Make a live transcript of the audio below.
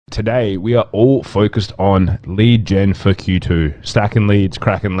today we are all focused on lead gen for Q2, stacking leads,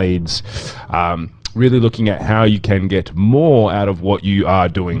 cracking leads, really looking at how you can get more out of what you are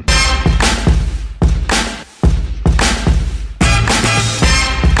doing.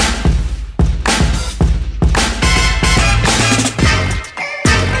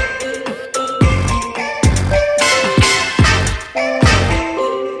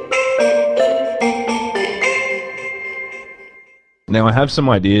 Now, I have some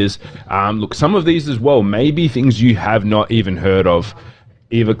ideas. Look, some of these as well, maybe things you have not even heard of.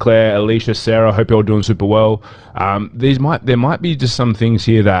 Eva, Claire, Alicia, Sarah, hope you're all doing super well. There might be just some things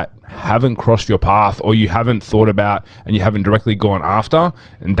here that haven't crossed your path or you haven't thought about and you haven't directly gone after.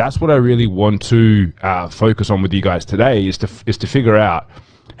 And that's what I really want to focus on with you guys today is to figure out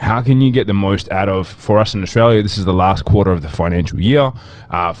how can you get the most out of, for us in Australia, this is the last quarter of the financial year.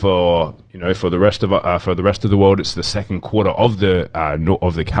 For the rest of the world, it's the second quarter of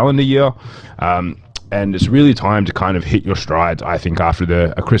the calendar year. And it's really time to kind of hit your strides, I think,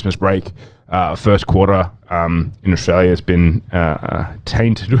 after a Christmas break. First quarter in Australia has been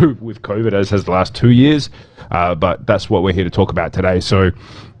tainted with COVID, as has the last 2 years. But that's what we're here to talk about today. So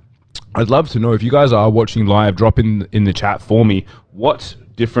I'd love to know if you guys are watching live, drop in the chat for me, what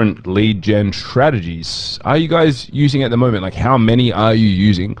different lead gen strategies are you guys using at the moment? Like, how many are you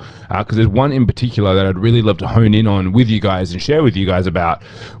using? Because there's one in particular that I'd really love to hone in on with you guys and share with you guys about,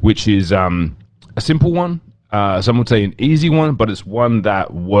 which is a simple one. Some would say an easy one, but it's one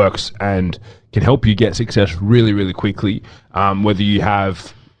that works and can help you get success really, really quickly. Whether you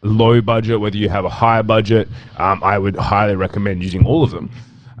have low budget, whether you have a higher budget, I would highly recommend using all of them.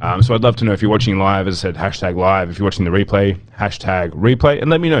 So I'd love to know if you're watching live, as I said, hashtag live. If you're watching the replay, hashtag replay.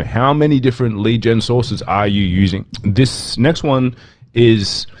 And let me know, how many different lead gen sources are you using? This next one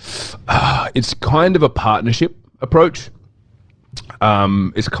is, it's kind of a partnership approach.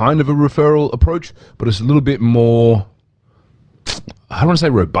 It's kind of a referral approach, but it's a little bit more, I don't want to say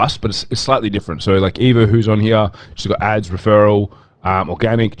robust, but it's slightly different. So like Eva, who's on here, she's got ads, referral,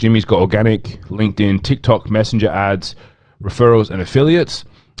 organic. Jimmy's got organic, LinkedIn, TikTok, Messenger ads, referrals, and affiliates.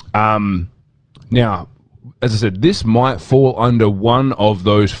 Now, as I said, this might fall under one of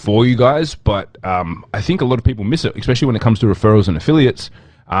those for you guys, but I think a lot of people miss it, especially when it comes to referrals and affiliates,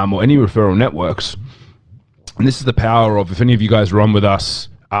 or any referral networks. And this is the power of, if any of you guys were on with us,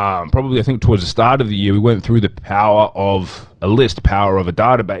 probably I think towards the start of the year, we went through the power of a list, power of a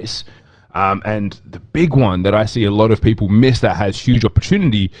database. And the big one that I see a lot of people miss that has huge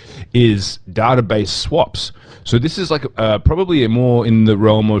opportunity is database swaps. So this is like probably more in the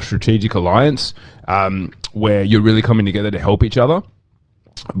realm of strategic alliance, where you're really coming together to help each other,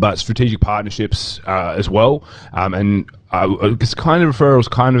 but strategic partnerships as well. And it's kind of referrals,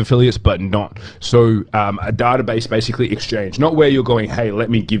 kind of affiliates, but not. So a database basically exchange, not where you're going, hey, let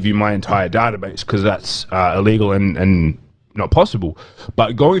me give you my entire database, because that's illegal and not possible,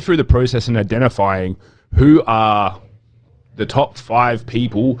 but going through the process and identifying who are the top 5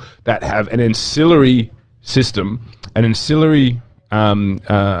 people that have an ancillary system, an ancillary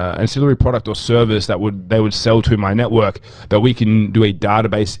product or service that they would sell to my network, that we can do a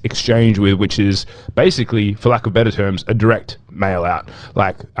database exchange with, which is basically, for lack of better terms, a direct mail out.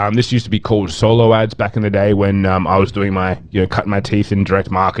 Like this used to be called solo ads back in the day when I was doing my, cutting my teeth in direct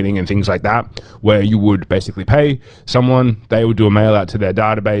marketing and things like that, where you would basically pay someone, they would do a mail out to their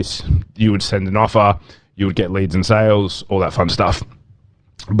database, you would send an offer, you would get leads and sales, all that fun stuff.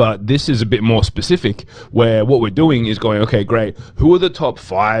 But this is a bit more specific, where what we're doing is going, okay, great, who are the top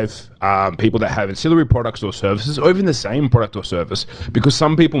 5 people that have ancillary products or services, or even the same product or service? Because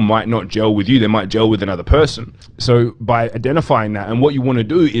some people might not gel with you, they might gel with another person. So by identifying that, and what you want to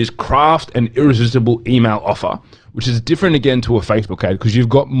do is craft an irresistible email offer, which is different again to a Facebook ad, because you've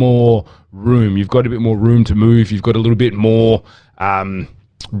got more room, you've got a bit more room to move, you've got a little bit more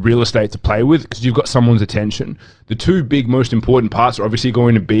real estate to play with, because you've got someone's attention. The 2 big most important parts are obviously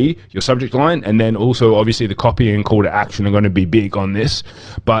going to be your subject line, and then also obviously the copy and call to action are going to be big on this.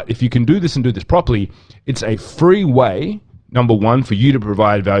 But if you can do this and do this properly, it's a free way, number 1, for you to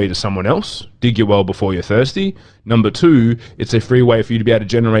provide value to someone else. Dig your well before you're thirsty. Number 2, it's a free way for you to be able to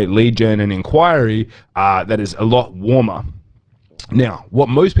generate lead gen and inquiry that is a lot warmer. Now, what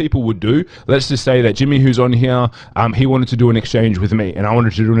most people would do, let's just say that Jimmy, who's on here, he wanted to do an exchange with me, and I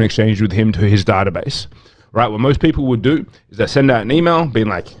wanted to do an exchange with him to his database, right? What most people would do is they send out an email being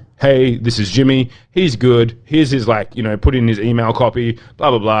like, hey, this is Jimmy, he's good, here's his, put in his email copy, blah,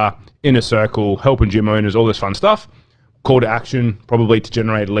 blah, blah, inner circle, helping gym owners, all this fun stuff. Call to action, probably to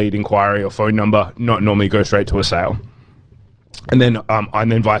generate a lead, inquiry, or phone number, not normally go straight to a sale. And then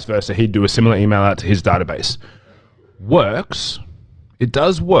vice versa, he'd do a similar email out to his database. Works. It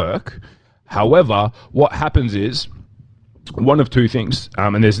does work. However, what happens is one of two things,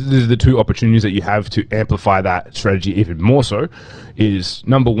 and there's the two opportunities that you have to amplify that strategy even more so, is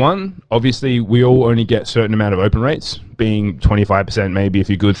number one, obviously we all only get a certain amount of open rates, being 25% maybe if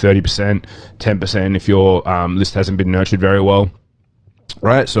you're good, 30%, 10% if your list hasn't been nurtured very well.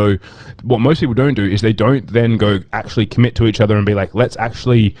 Right, so what most people don't do is they don't then go actually commit to each other and be like, let's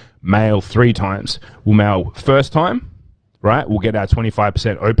actually mail 3 times. We'll mail first time, right? We'll get our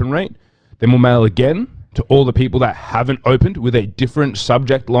 25% open rate. Then we'll mail again to all the people that haven't opened with a different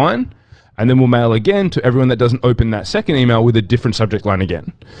subject line. And then we'll mail again to everyone that doesn't open that second email with a different subject line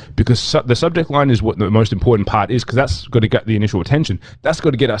again. Because the subject line is what the most important part is, because that's got to get the initial attention. That's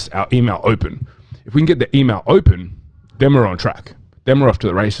got to get us our email open. If we can get the email open, then we're on track. Then we're off to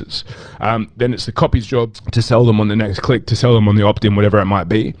the races. Then it's the copy's job to sell them on the next click, to sell them on the opt-in, whatever it might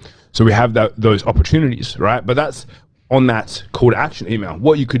be. So we have those opportunities, right? But that's on that call to action email.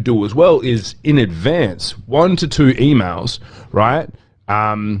 What you could do as well is in advance, 1 to 2 emails, right?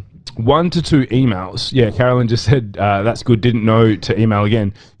 1 to 2 emails. Yeah, Carolyn just said, that's good, didn't know to email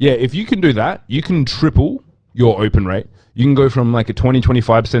again. Yeah, if you can do that, you can triple your open rate. You can go from like a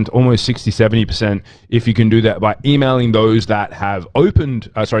 20-25% to almost 60-70% if you can do that by emailing those that have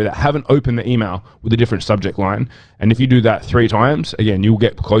opened, that haven't opened the email with a different subject line. And if you do that 3 times, again, you'll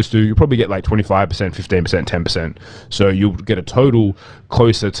get close to, you'll probably get like 25%, 15%, 10%. So you'll get a total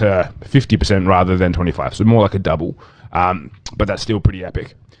closer to 50% rather than 25. So more like a double, but that's still pretty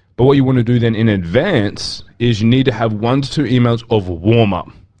epic. But what you want to do then in advance is you need to have 1 to 2 emails of warm up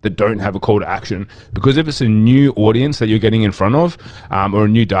that don't have a call to action, because if it's a new audience that you're getting in front of, or a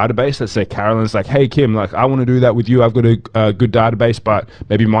new database, let's say Carolyn's like, hey Kim, like I want to do that with you, I've got a good database, but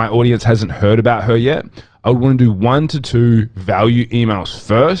maybe my audience hasn't heard about her yet. I would want to do 1 to 2 value emails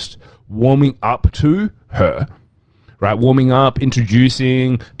first, warming up to her, right? Warming up,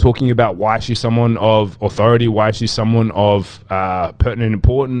 introducing, talking about why she's someone of authority, why she's someone of pertinent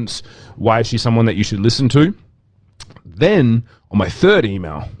importance, why she's someone that you should listen to. Then on my 3rd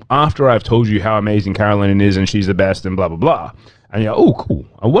email, after I've told you how amazing Carolyn is and she's the best and blah, blah, blah, and you're, oh, cool,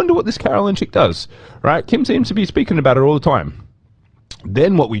 I wonder what this Carolyn chick does, right? Kim seems to be speaking about her all the time.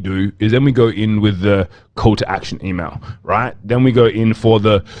 Then what we do is then we go in with the call to action email, right? Then we go in for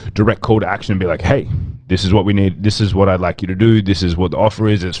the direct call to action and be like, hey, this is what we need. This is what I'd like you to do. This is what the offer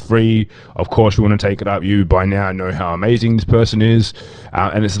is. It's free. Of course, you want to take it up. You by now know how amazing this person is.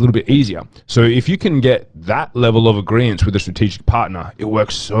 And it's a little bit easier. So if you can get that level of agreement with a strategic partner, it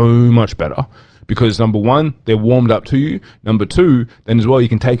works so much better. Because number one, they're warmed up to you. Number two, then as well, you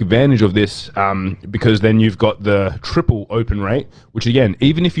can take advantage of this because then you've got the triple open rate, which again,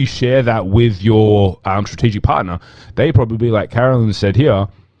 even if you share that with your strategic partner, they probably, like Carolyn said here,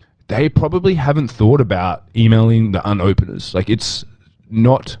 they probably haven't thought about emailing the unopeners. Like it's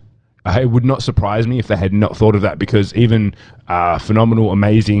not, it would not surprise me if they had not thought of that, because even phenomenal,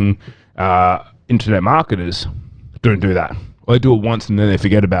 amazing internet marketers don't do that. Or they do it once and then they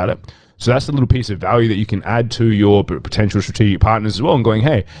forget about it. So that's a little piece of value that you can add to your potential strategic partners as well, and going,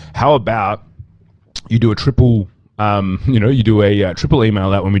 hey, how about you do a triple, you do a triple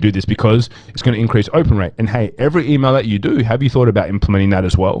email out when we do this, because it's going to increase open rate. And hey, every email that you do, have you thought about implementing that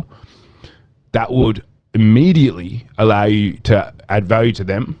as well? That would immediately allow you to add value to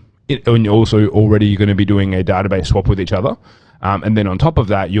them. And also already you're going to be doing a database swap with each other. And then on top of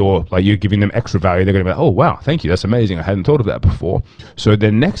that, you're giving them extra value. They're going to be like, oh, wow, thank you. That's amazing. I hadn't thought of that before. So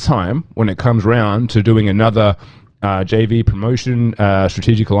then next time when it comes around to doing another JV promotion,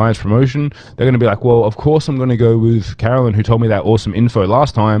 strategic alliance promotion, they're going to be like, well, of course I'm going to go with Carolyn, who told me that awesome info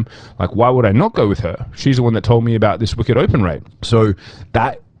last time. Like, why would I not go with her? She's the one that told me about this wicked open rate. So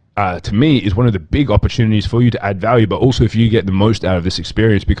that, to me, is one of the big opportunities for you to add value, but also if you get the most out of this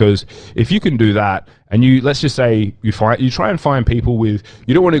experience. Because if you can do that, and you, let's just say you try and find people with,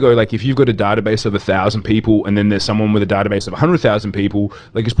 you don't want to go like, if you've got a database of 1,000 people and then there's someone with a database of 100,000 people,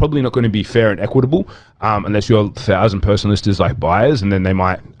 like it's probably not going to be fair and equitable, unless your 1,000 person list is like buyers, and then they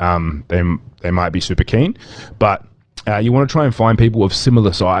might be super keen. But you want to try and find people of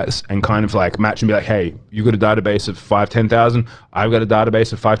similar size and kind of like match and be like, hey, you've got a database of 5,000-10,000. I've got a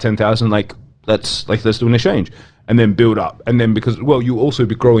database of 5,000-10,000. Like, let's do an exchange, and then build up. And then because, well, you also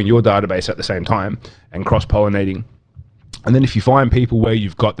be growing your database at the same time and cross-pollinating. And then if you find people where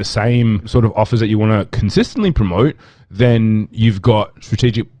you've got the same sort of offers that you want to consistently promote, then you've got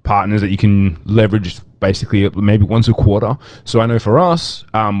strategic partners that you can leverage basically maybe once a quarter. So I know for us,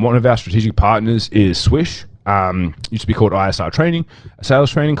 one of our strategic partners is Swish. Used to be called ISR Training, a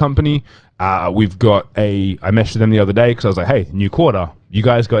sales training company. We've got I messaged them the other day because I was like, hey, new quarter, you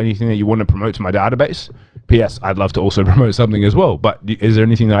guys got anything that you want to promote to my database? P.S. I'd love to also promote something as well, but is there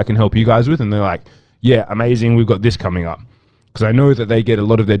anything that I can help you guys with? And they're like, yeah, amazing, we've got this coming up. Because I know that they get a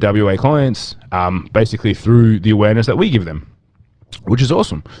lot of their WA clients basically through the awareness that we give them, which is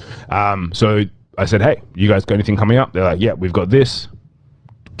awesome. So I said, hey, you guys got anything coming up? They're like, yeah, we've got this.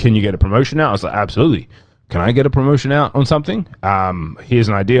 Can you get a promotion out? I was like, absolutely. Can I get a promotion out on something? Here's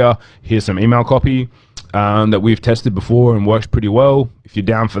an idea. Here's some email copy that we've tested before and works pretty well. If you're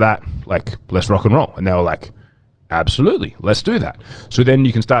down for that, like, let's rock and roll. And they were like, absolutely, let's do that. So then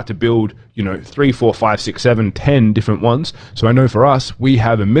you can start to build, 3, 4, 5, 6, 7, 10 different ones. So I know for us, we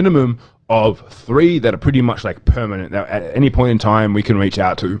have a minimum of 3 that are pretty much like permanent. Now, at any point in time, we can reach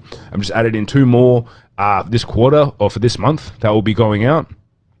out to. I've just added in 2 more this quarter or for this month that will be going out.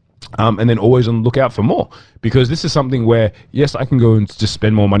 And then always on the lookout for more, because this is something where, yes, I can go and just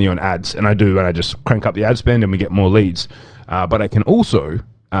spend more money on ads, and I do, and I just crank up the ad spend and we get more leads. But I can also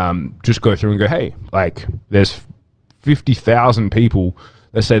just go through and go, hey, like, there's 50,000 people.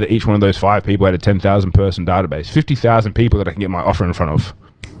 Let's say that each one of those 5 people had a 10,000 person database, 50,000 people that I can get my offer in front of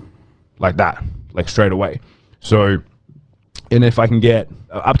like that, like straight away. So, and if I can get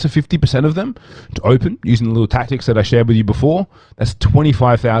up to 50% of them to open using the little tactics that I shared with you before, that's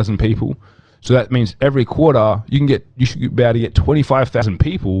 25,000 people. So that means every quarter you should be able to get 25,000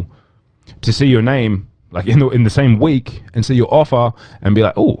 people to see your name like in the same week and see your offer and be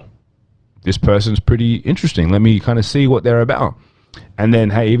like, oh, this person's pretty interesting. Let me kind of see what they're about. And then,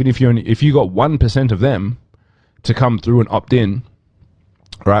 hey, even if you got 1% of them to come through and opt in,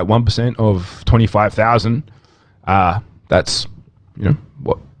 right? 1% of 25,000, that's,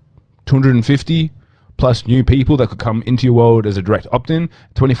 250 plus new people that could come into your world as a direct opt-in.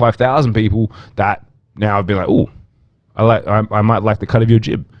 25,000 people that now have been like, oh, I might like the cut of your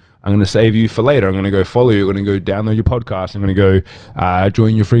jib. I'm going to save you for later. I'm going to go follow you. I'm going to go download your podcast. I'm going to go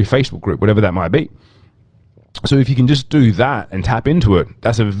join your free Facebook group, whatever that might be. So if you can just do that and tap into it,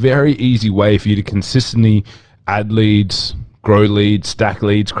 that's a very easy way for you to consistently add leads, grow leads, stack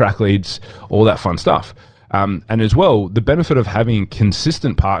leads, crack leads, all that fun stuff. And as well, the benefit of having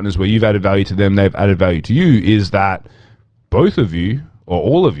consistent partners where you've added value to them, they've added value to you, is that both of you, or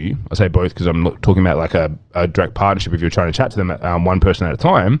all of you, I say both because I'm talking about like a direct partnership if you're trying to chat to them one person at a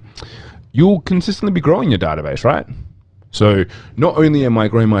time, you'll consistently be growing your database, right? So not only am I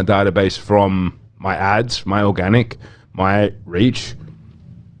growing my database from my ads, my organic, my reach,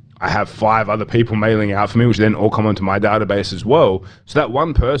 I have 5 other people mailing out for me, which then all come onto my database as well. So that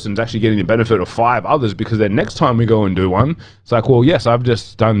one person's actually getting the benefit of 5 others, because then next time we go and do one, it's like, well, yes, I've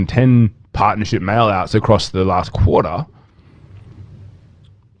just done 10 partnership mail outs across the last quarter.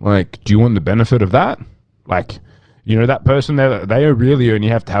 Like, do you want the benefit of that? Like, that person, they really only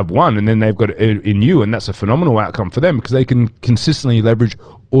have to have 1, and then they've got it in you, and that's a phenomenal outcome for them, because they can consistently leverage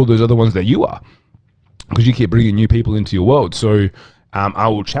all those other ones that you are, because you keep bringing new people into your world. So I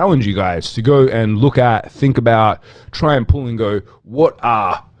will challenge you guys to go and think about, try and pull and go,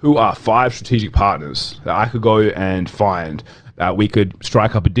 who are 5 strategic partners that I could go and find that we could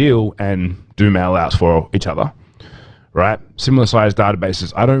strike up a deal and do mail outs for each other, right? Similar sized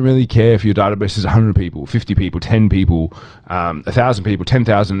databases. I don't really care if your database is 100 people, 50 people, 10 people, 1,000 people,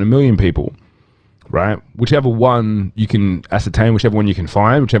 10,000, a million people, right? Whichever one you can ascertain, whichever one you can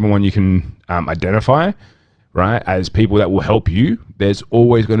find, whichever one you can identify, right, as people that will help you, there's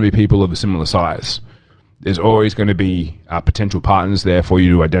always going to be people of a similar size. There's always going to be potential partners there for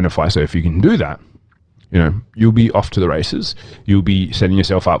you to identify. So if you can do that, you'll be off to the races. You'll be setting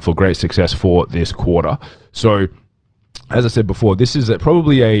yourself up for great success for this quarter. So as I said before, this is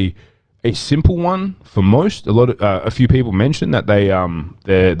probably a simple one for most. A few people mentioned that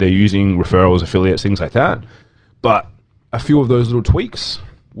they're using referrals, affiliates, things like that. But a few of those little tweaks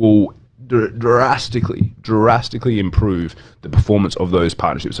will drastically improve the performance of those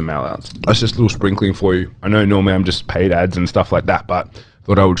partnerships and mail outs. That's just a little sprinkling for you. I know normally I'm just paid ads and stuff like that, but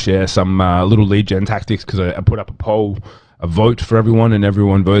thought I would share some little lead gen tactics, because I put up a vote for everyone, and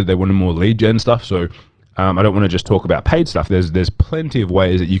everyone voted they wanted more lead gen stuff. So I don't want to just talk about paid stuff. There's plenty of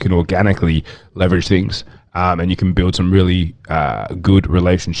ways that you can organically leverage things, and you can build some really good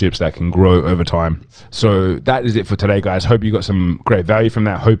relationships that can grow over time. So that is it for today, guys. Hope you got some great value from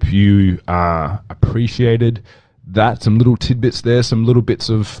that. Hope you appreciated that. Some little tidbits there, some little bits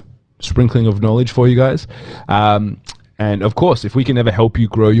of sprinkling of knowledge for you guys. And of course, if we can ever help you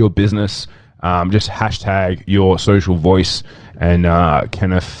grow your business, just hashtag your social voice, and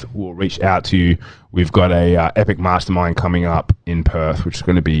Kenneth will reach out to you. We've got a epic mastermind coming up in Perth, which is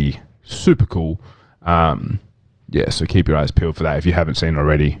going to be super cool. So keep your eyes peeled for that. If you haven't seen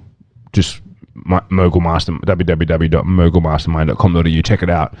already, just Mogul Master, www.mogulmastermind.com.au. Check it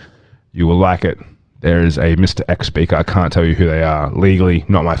out. You will like it. There is a Mr. X speaker. I can't tell you who they are. Legally,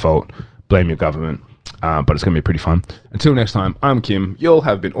 not my fault. Blame your government. But it's going to be pretty fun. Until next time, I'm Kim. You all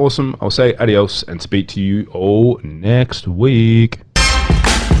have been awesome. I'll say adios and speak to you all next week.